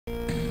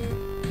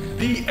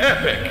the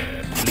epic,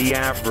 the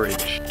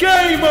average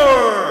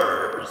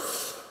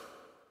gamers.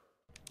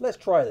 Let's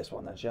try this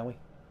one then, shall we?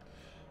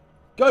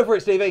 Go for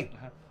it, Stevie.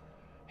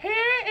 Here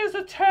is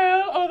a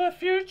tale of the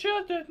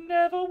future that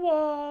never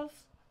was,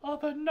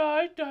 of a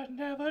night that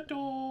never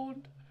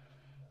dawned.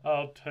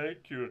 I'll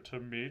take you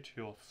to meet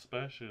your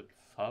special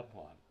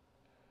someone.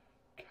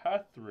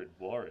 Catherine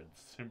Warren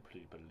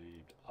simply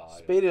believed I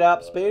Speed it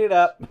up, speed it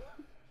up.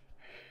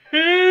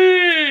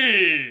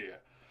 He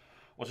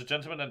was a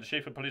gentleman and the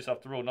chief of police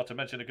after all, not to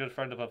mention a good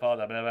friend of her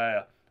father.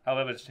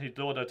 However, he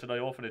lured her to the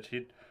orphanage.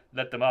 He'd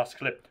let the mask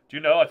slip. Do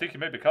you know, I think he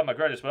may become my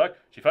greatest work.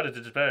 She fell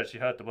into despair as she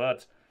heard the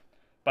words.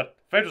 But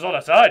fate was on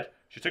her side.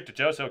 She took the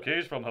jail cell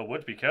keys from her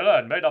would-be killer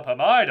and made up her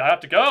mind. I have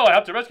to go. I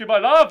have to rescue my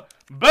love.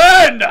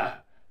 Ben!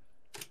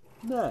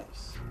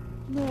 Nice.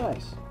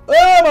 Nice.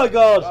 Oh my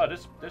god! Oh,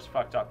 this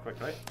fucked up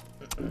quickly.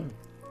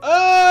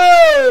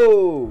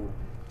 Oh!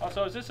 Oh,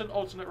 so is this an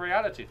alternate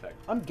reality thing?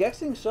 I'm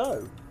guessing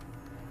so.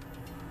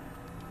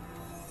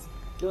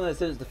 Given that it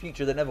says the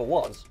future that never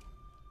was.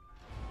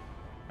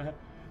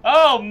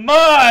 Oh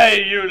my,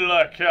 you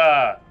look,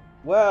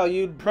 Wow,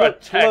 you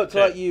look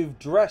like you've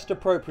dressed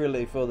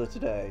appropriately for the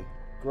today.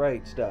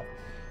 Great stuff.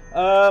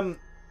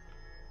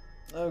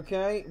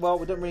 Okay, well,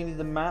 we don't really need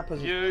the map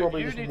as it's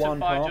probably just one path. You need to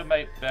find your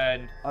mate,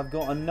 Ben. I've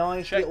got a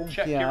nice little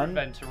check your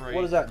inventory.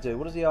 What does that do?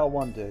 What does the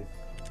R1 do? You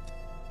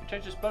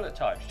change this bullet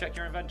types. Check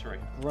your inventory.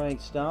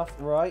 Great stuff,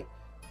 right.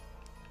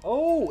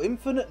 Oh,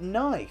 infinite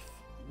knife.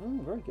 Oh,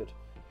 very good.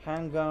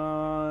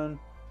 Handgun,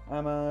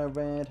 ammo,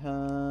 red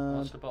hand.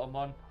 What's the bottom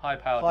one?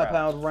 High-powered rounds.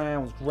 High-powered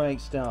rounds, great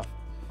stuff.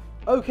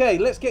 Okay,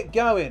 let's get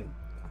going.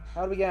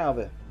 How do we get out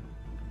of it?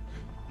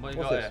 What you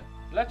What's got this? here?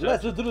 Letter.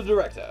 Letter to the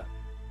director.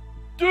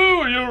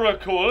 Do you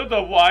recall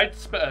the white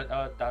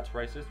that's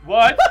racist.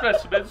 White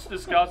specimens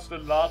discussed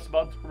in last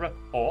month's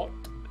report?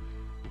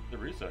 The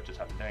researchers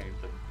have named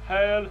them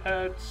pale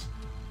heads.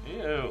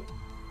 Ew.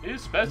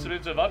 These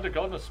specimens have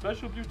undergone a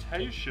special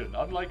mutation.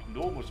 Unlike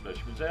normal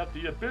specimens, they have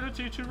the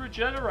ability to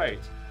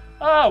regenerate.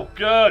 Oh,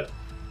 good.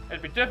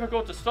 It'd be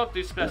difficult to stop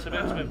these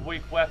specimens with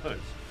weak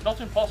weapons. Not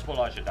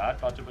impossible, I should add,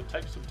 but it would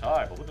take some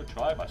time. I wouldn't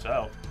try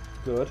myself.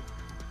 Good.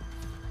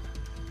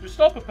 To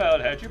stop a pale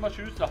head, you must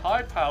use the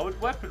high-powered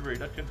weaponry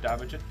that can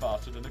damage it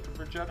faster than it can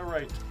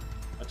regenerate.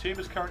 A team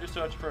is currently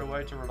searching for a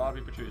way to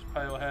reliably produce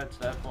pale heads.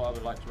 Therefore, I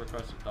would like to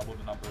request to double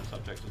the number of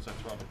subjects and sent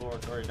to our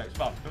laboratory next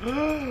month.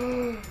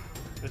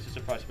 This is the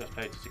price best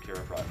paid to secure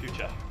a bright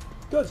future.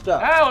 Good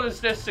stuff. How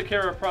does this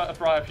secure a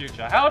brighter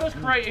future? How does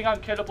creating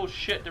unkillable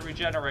shit that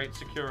regenerates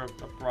secure a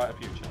brighter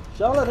future?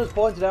 Charlotte has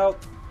pointed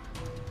out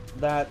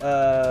that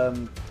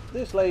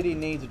this lady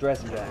needs a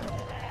dressing gown.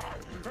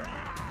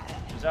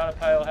 Is that a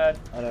pale head?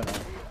 I don't know.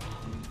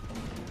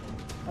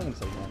 I can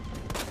say no.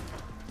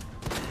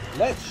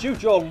 Let's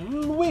shoot your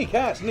weak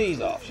ass knees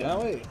off,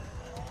 shall we?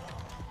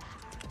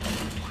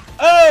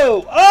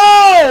 Oh!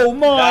 Oh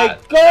my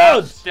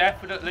god! That's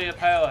definitely a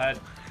pale head.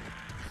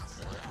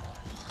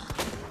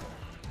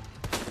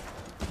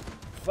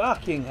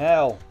 Fucking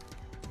hell.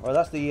 Alright,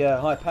 that's the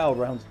high-powered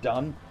rounds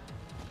done.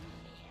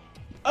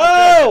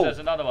 Oh! There's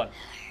another one.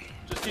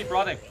 Just keep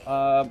running.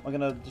 I'm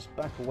gonna just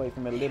back away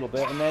from it a little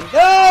bit and then...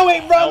 No!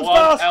 It runs L1,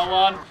 fast!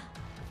 L1.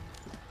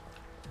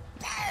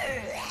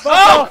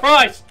 Oh,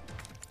 Christ!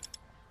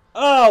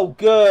 Oh,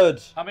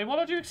 good. I mean, what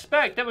did you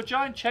expect? There were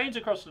giant chains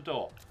across the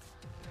door.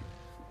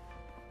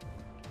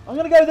 I'm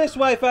gonna go this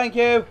way, thank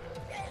you.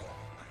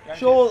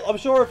 Sure, I'm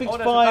sure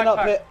everything's fine up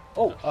here.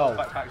 Oh,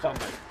 Backpack's on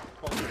me.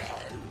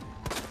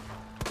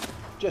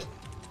 Just...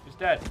 He's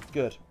dead.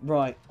 Good.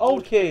 Right.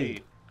 Old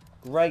key.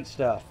 Great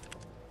stuff.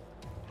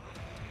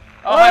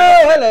 Oh,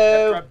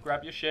 hello.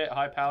 Grab your shit.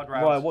 High-powered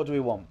rounds. Right, what do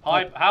we want?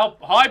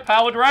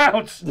 High-powered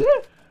rounds.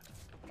 It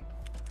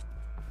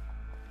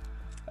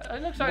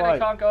looks like they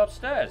can't go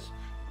upstairs.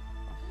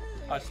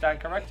 I stand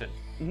corrected.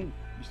 You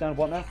stand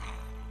what now?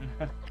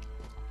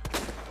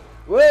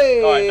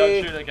 Wait. Alright,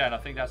 don't shoot it again. I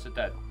think that's a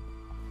dead.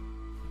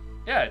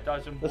 Yeah, it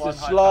does in one. Let's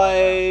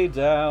slide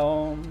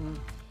down.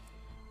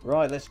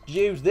 Right, let's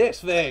use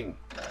this thing.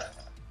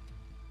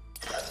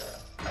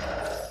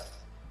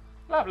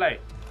 Lovely.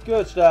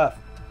 Good stuff.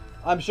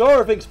 I'm sure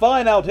everything's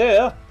fine out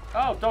here.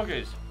 Oh,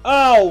 doggies.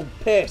 Oh,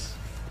 piss.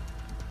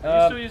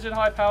 Are you still using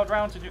high-powered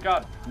rounds in your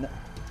gun? No.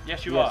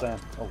 Yes, you are. Yes, I am.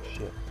 Oh,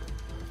 shit.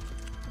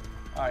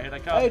 Alright, here they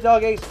come. Hey,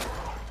 doggies.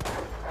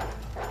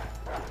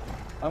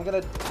 I'm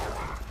gonna...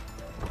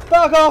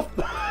 Fuck off!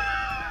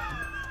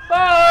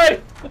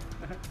 Bye!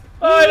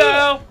 Bye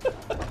now!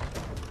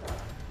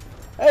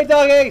 Hey,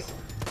 doggies!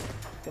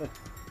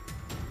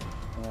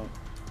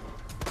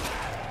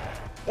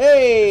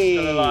 Hey!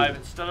 It's still alive,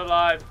 it's still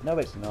alive. No,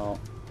 it's not.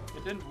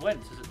 It didn't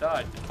wince as it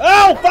died.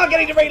 Oh, fuck, I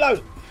need to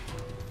reload!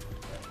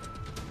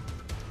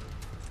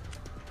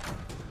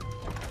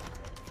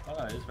 Oh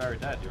no, it's very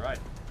dead, you're right.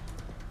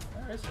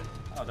 Where is it?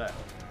 Oh, there.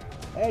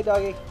 Hey,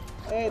 doggy.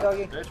 Hey,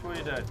 doggy. Bitch, what are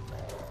you doing?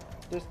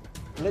 Just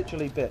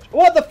literally bitch.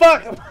 What the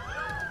fuck?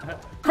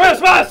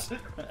 Christmas!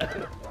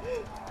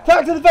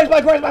 Attack to the face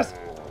by Christmas!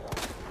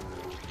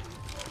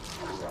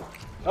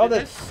 Oh,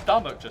 did his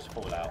stomach just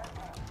fall out?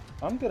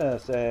 I'm gonna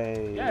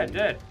say... Yeah, it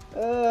did.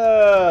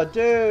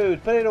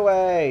 Dude, put it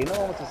away. No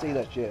one wants to see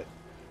that shit.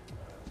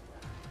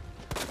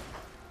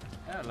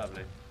 Yeah,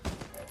 lovely.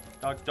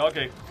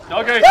 Doggy.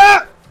 Doggy!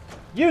 Ah!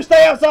 You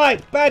stay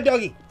outside! Bad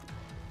doggy!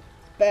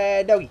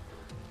 Bad doggy.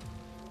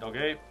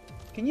 Doggy.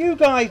 Can you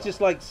guys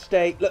just, like,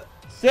 stay... Look,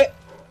 sit!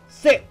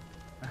 Sit!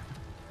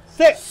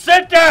 Sit!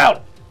 Sit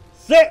down!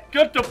 Sit!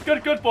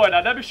 Good boy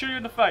now. Let me shoot you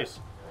in the face.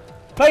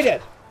 Play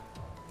dead!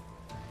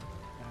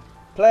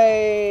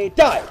 Play...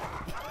 Die!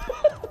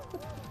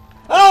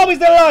 Oh, he's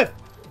still alive!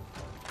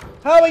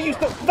 How are you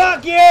still...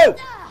 Fuck you!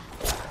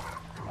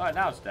 Alright,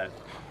 now it's dead.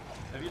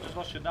 Have you just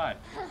lost your knife?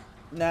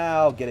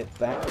 Now get it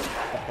back.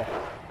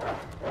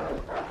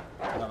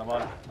 Another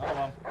one. Another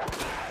one.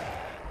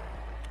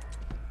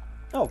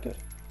 Oh, good.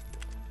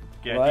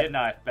 Get Right. your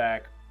knife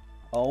back.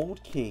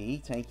 Old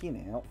key,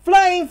 taking out.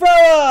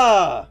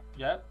 Flamethrower!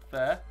 Yep,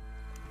 fair.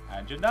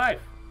 And your knife.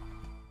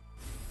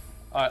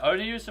 Alright,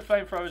 only use the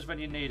flamethrowers when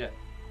you need it.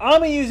 I'm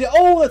gonna use it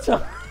all the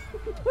time.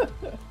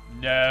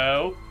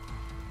 No.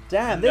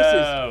 Damn,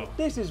 No.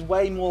 this is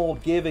way more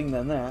giving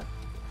than that.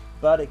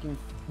 But it can...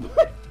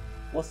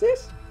 What's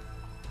this?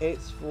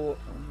 It's for...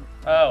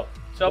 Oh,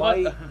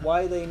 someone...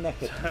 Why are they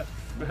naked?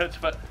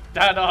 But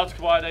Dan asks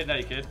why are they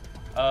naked.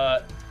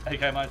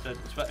 AK Mine says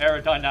it's for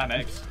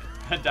aerodynamics.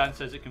 And Dan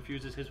says it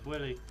confuses his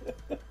willy.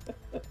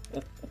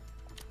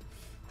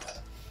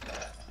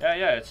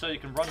 Yeah, it's so you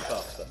can run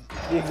faster.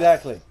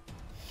 Exactly.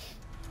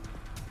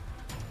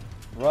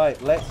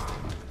 Right, let's...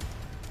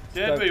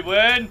 Did we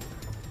win?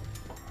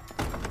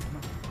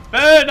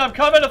 Ben, I'm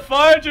coming to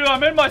find you.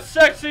 I'm in my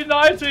sexy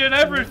 90 and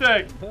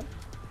everything.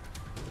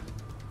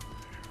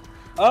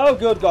 Oh,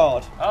 good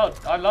God. Oh,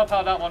 I love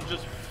how that one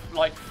just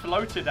like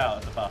floated out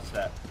of the bus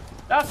there.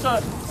 That's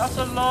a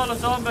lot of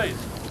zombies.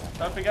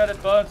 Don't forget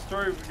it burns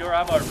through your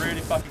ammo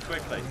really fucking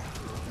quickly.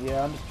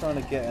 Yeah, I'm just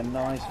trying to get a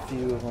nice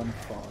view of on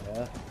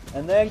fire.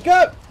 And then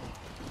go!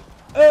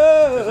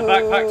 Oh! There's a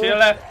backpack to your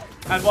left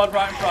and one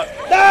right in front.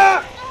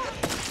 Ah!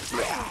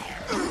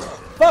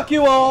 Fuck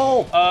you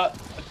all!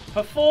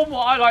 Perform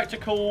what I like to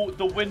call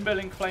the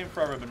windmilling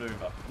flamethrower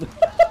maneuver.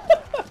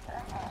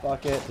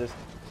 Fuck it, just...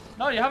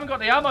 No, you haven't got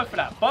the ammo for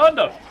that. Burn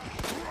them.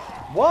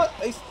 What?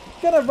 It's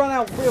gonna run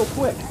out real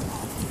quick.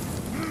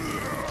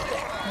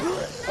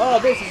 Oh,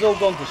 this has all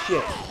gone to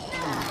shit.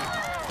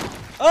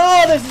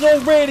 Oh, this has all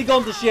really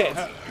gone to shit.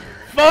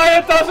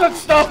 Fire doesn't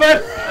stop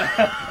it.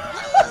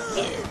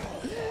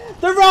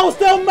 The roll's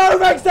still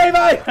moving,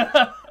 Stevie!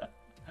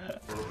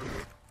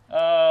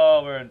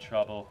 Oh, we're in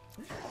trouble.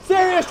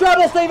 Serious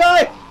trouble,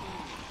 Stevie!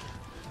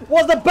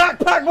 Was the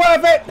backpack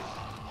worth it?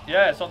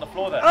 Yeah, it's on the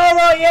floor there.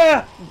 Alright,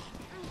 yeah!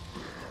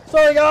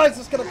 Sorry guys,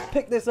 just gonna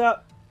pick this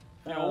up.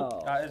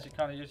 Oh, that is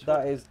kind of useful.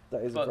 That is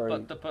a very...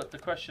 But the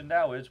question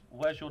now is,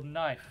 where's your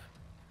knife?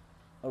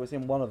 Oh, it's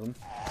in one of them.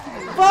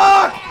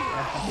 Fuck!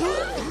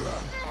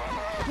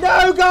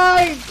 No,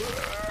 guys!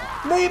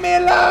 Leave me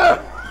alone!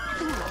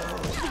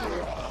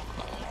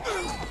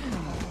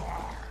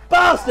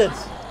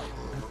 Bastards!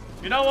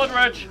 You know what,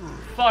 Reg?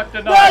 Fuck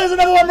the No, knife. there's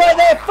another one right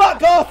there!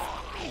 Fuck off!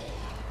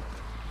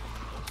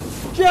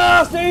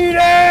 Just eat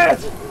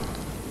it!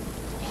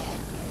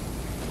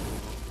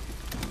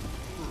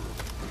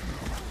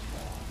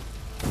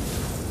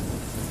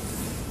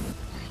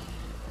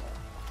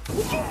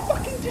 Would you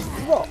fucking just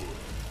drop?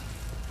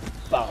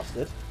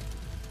 Bastard.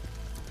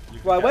 You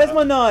can Right, get where's hurt.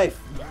 my knife?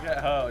 You can get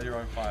hurt on your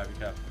own fire, be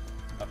careful.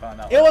 I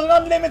found out. It was an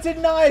unlimited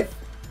knife!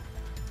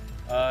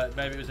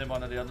 Maybe it was in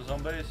one of the other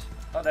zombies.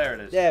 Oh, there it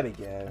is. There we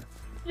go.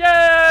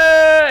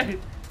 Yay!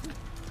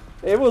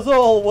 It was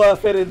all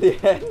worth it in the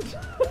end.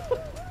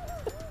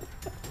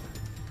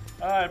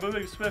 Alright,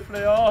 moving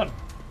swiftly on.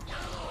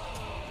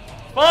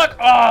 Fuck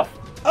off!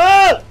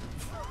 Oh!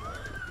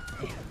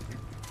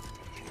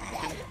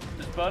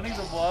 Does burning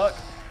them work?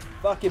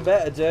 Fucking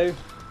better do.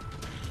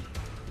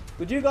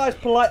 Would you guys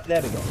polite?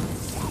 There we go.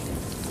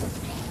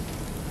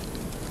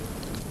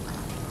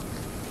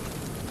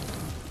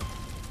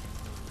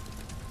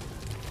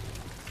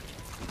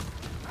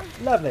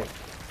 Lovely. Are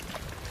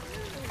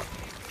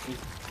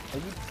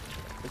you...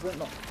 Is that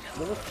not...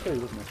 There was two,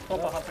 wasn't there?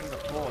 Proper humping the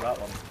floor, that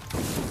one.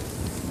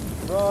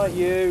 Right,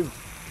 you.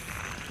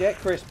 Get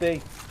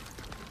crispy.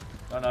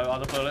 Oh no,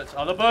 other bullets.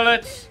 Other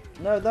bullets!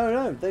 No, no,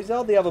 no. These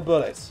are the other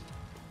bullets.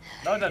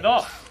 No, they're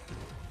not.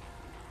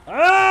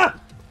 Ah!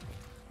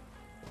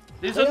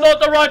 These are not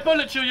the right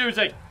bullets you're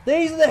using.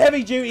 These are the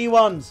heavy duty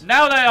ones.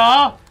 Now they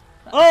are.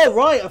 Oh,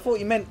 right. I thought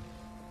you meant...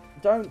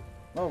 Don't...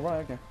 Oh,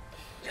 right, okay.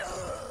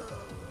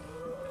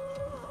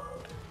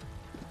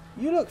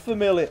 You look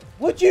familiar.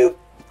 Would you...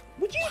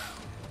 Would you...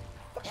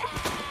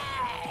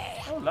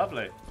 Oh,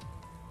 lovely.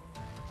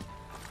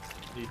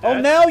 You Oh,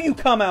 dead? now you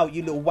come out,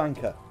 you little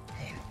wanker.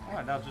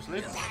 Alright, now just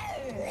leave them.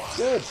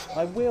 Good.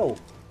 I will.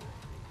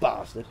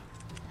 Bastard.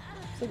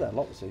 Said that a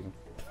lot this evening.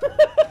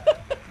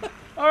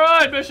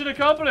 Alright, mission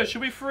accomplished.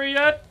 Should we free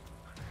yet?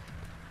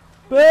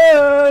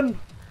 Ben!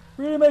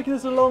 Really making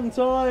this a long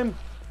time.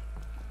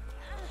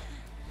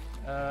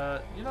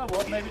 You know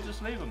what? Maybe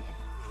just leave them.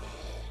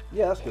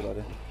 Yeah, that's a good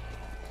idea.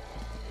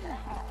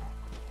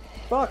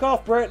 Fuck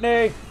off,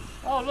 Brittany!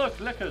 Oh, look,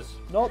 lickers.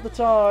 Not the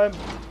time.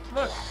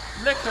 Look,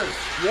 lickers.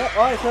 Yep,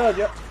 I heard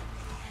you.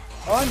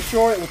 I'm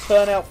sure it will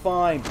turn out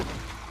fine.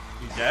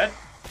 You dead?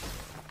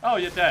 Oh,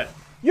 you're dead.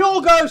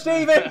 You'll go,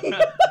 Stevie!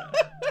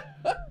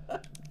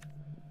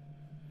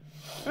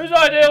 Whose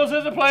idea was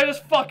it to play this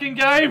fucking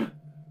game?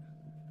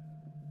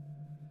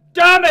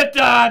 Damn it,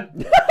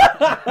 Dan!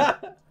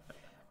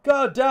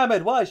 God damn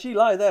it, why is she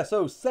lying there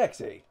so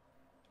sexy?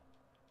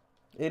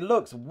 It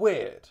looks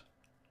weird.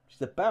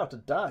 She's about to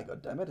die,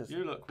 god damn it.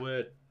 You look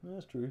weird.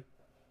 That's true.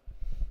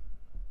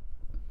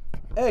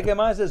 Hey,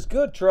 Mine says,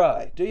 good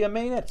try. Do you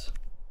mean it?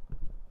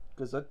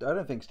 Because I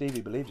don't think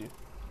Stevie believes you.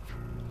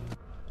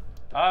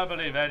 I don't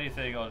believe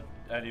anything on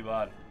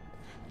anyone.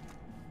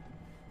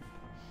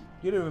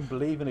 You don't even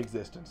believe in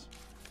existence.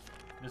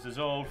 This is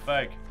all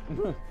fake.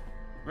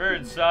 We're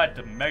inside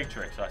the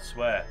Matrix, I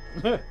swear.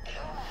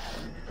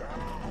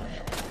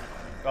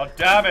 God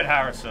damn it,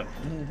 Harrison.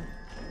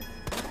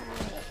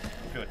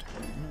 Good.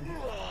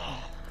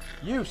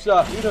 You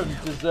suck. You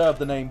don't deserve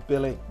the name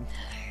Billy.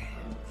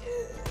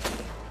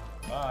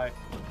 Bye.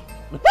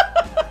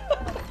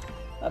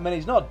 I mean,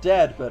 he's not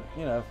dead, but,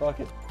 you know, fuck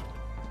it.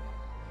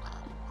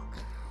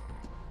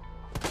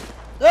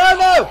 Oh,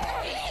 no!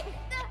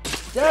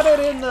 Stab it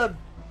in the...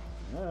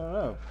 I don't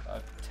know.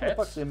 What the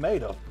fuck's it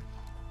made of?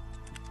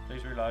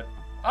 Please reload.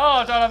 Oh,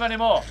 I don't have any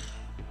more.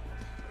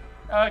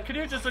 Can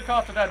you just look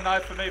after that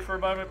knife for me for a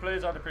moment,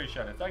 please? I'd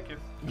appreciate it. Thank you.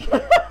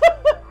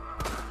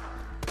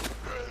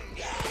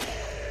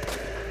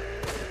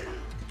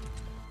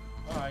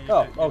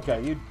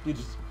 Okay. You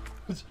just...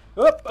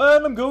 Up,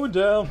 and I'm going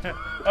down.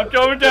 I'm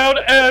going down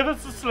ever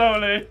so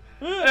slowly.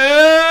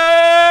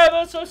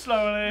 Ever so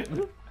slowly.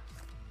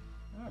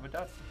 Oh, we're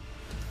done.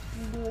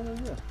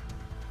 Yeah.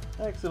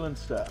 Excellent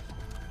stuff.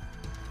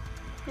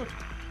 Good.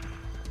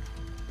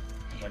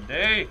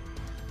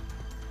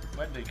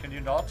 Wendy, can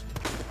you not?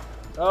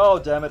 Oh,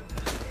 damn it.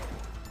 There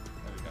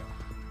we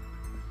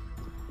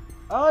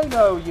go. I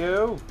know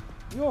you.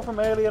 You're from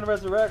Alien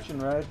Resurrection,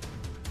 right?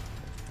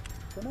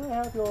 Can I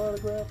have your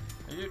autograph?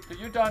 Are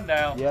you done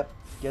now? Yep.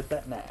 Get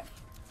that knife.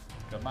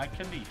 Got my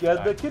knife.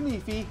 Get the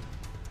knife.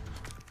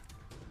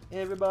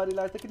 Everybody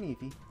likes the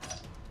knife.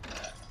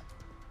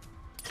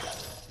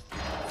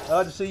 I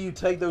like to see you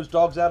take those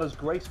dogs out as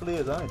gracefully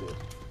as I did.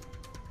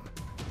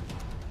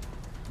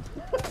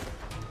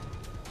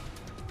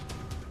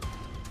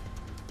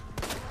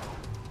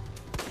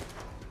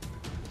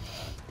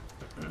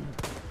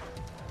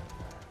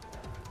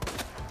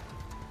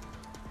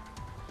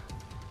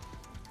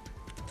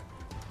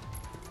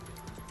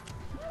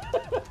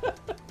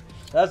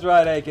 That's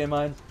right, AK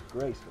Mines.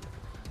 Gracefully.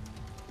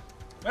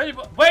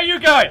 Where are you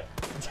going?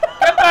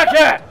 Get back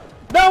here!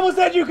 No one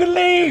said you could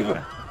leave!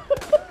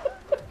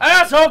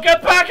 Asshole,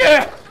 get back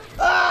here!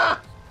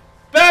 Ah!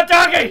 Bad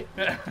doggy!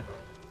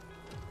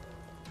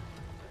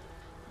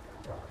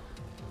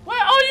 Where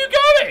are you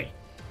going?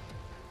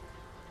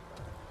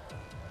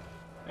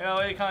 You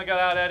know, you can't get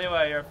out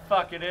anyway. You're a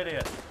fucking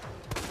idiot.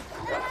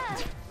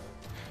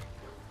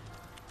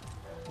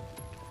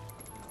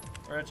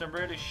 We're some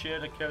really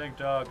shit at killing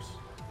dogs.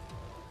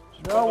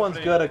 No one's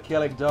good at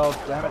killing dogs,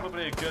 damn it.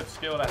 Probably a good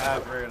skill to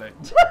have, really.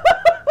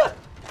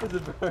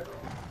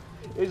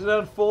 It's an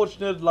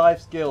unfortunate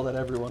life skill that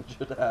everyone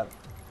should have.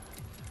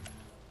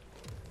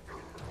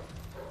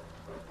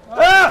 Oh.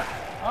 Ah!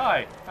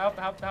 Hi. How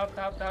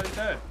you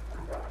doing?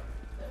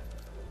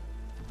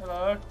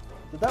 Hello.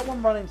 Did that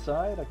one run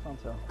inside? I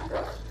can't tell.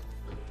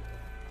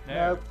 No.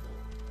 Nope.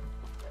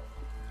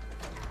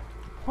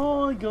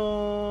 Hi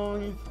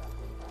guys.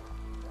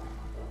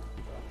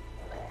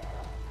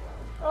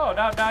 Oh,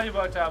 now you've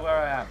worked out where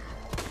I am.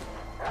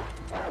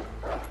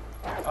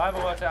 I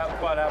haven't worked out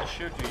quite how to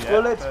shoot you yet.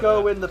 Well, let's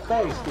go in the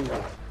face, Stevie.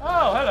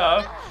 Oh,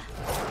 hello.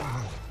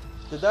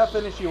 Did that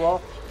finish you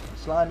off,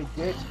 slimy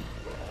git?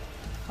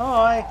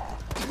 Hi.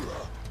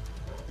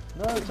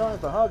 No time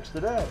for hugs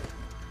today.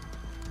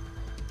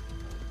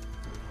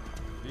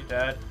 He's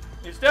dead.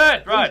 He's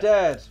dead, right. He's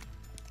dead.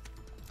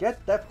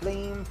 Get that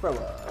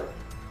flamethrower.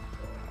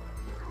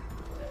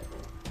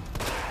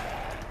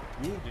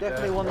 You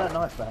definitely want that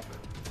knife back.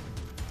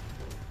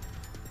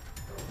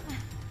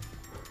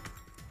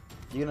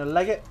 You gonna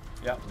leg it?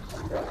 Yep.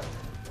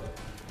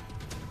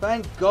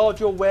 Thank God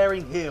you're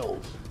wearing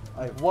heels.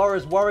 I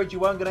was worried you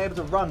weren't gonna be able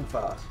to run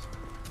fast.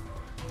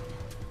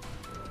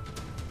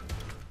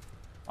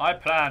 I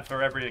plan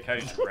for every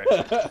occasion,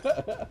 Rich.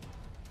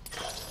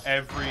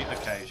 Every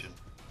occasion.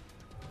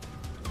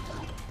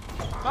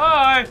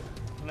 Bye!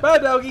 Bye,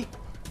 doggy.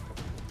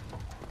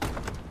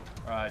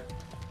 Right.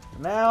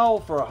 Now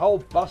for a whole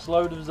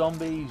busload of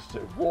zombies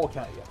to walk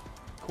at you.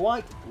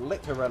 Quite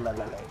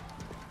literally.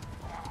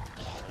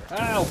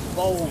 Ow,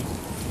 balls.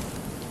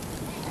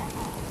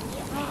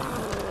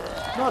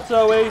 Not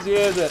so easy,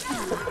 is it?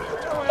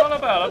 What are you on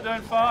about? I'm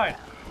doing fine.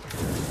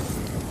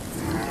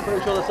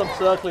 Pretty sure there's some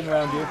circling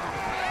around you.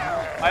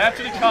 I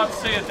actually can't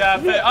see a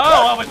damn thing.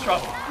 Oh, I'm in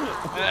trouble.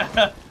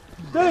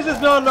 This is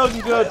not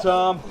looking good,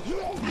 Tom.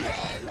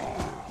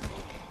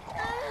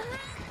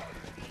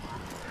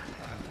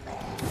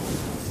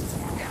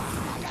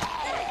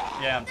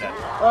 Yeah, I'm dead.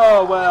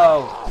 Oh,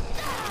 well.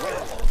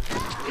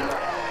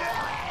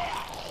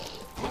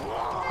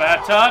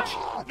 Bad touch!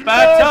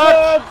 Bad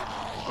touch!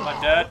 Am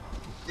I dead?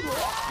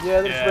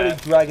 Yeah, that's really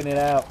dragging it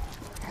out.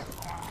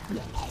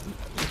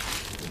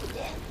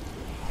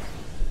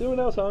 Anyone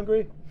else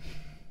hungry?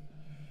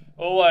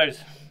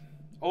 Always.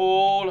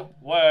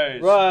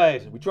 Always.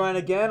 Right. We trying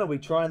again, or we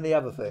trying the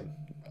other thing?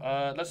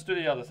 Let's do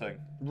the other thing.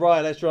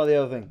 Right, let's try the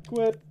other thing.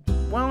 Quit.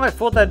 Well, I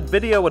thought that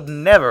video would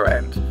never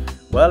end.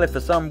 Well, if for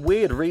some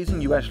weird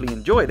reason you actually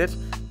enjoyed it,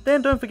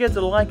 then don't forget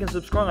to like and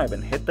subscribe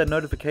and hit the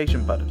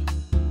notification button.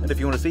 And if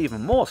you want to see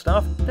even more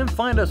stuff, then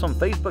find us on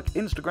Facebook,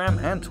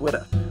 Instagram, and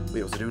Twitter.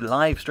 We also do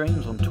live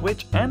streams on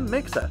Twitch and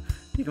Mixer.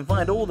 You can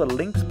find all the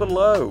links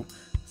below.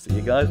 See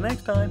you guys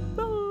next time.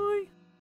 Bye!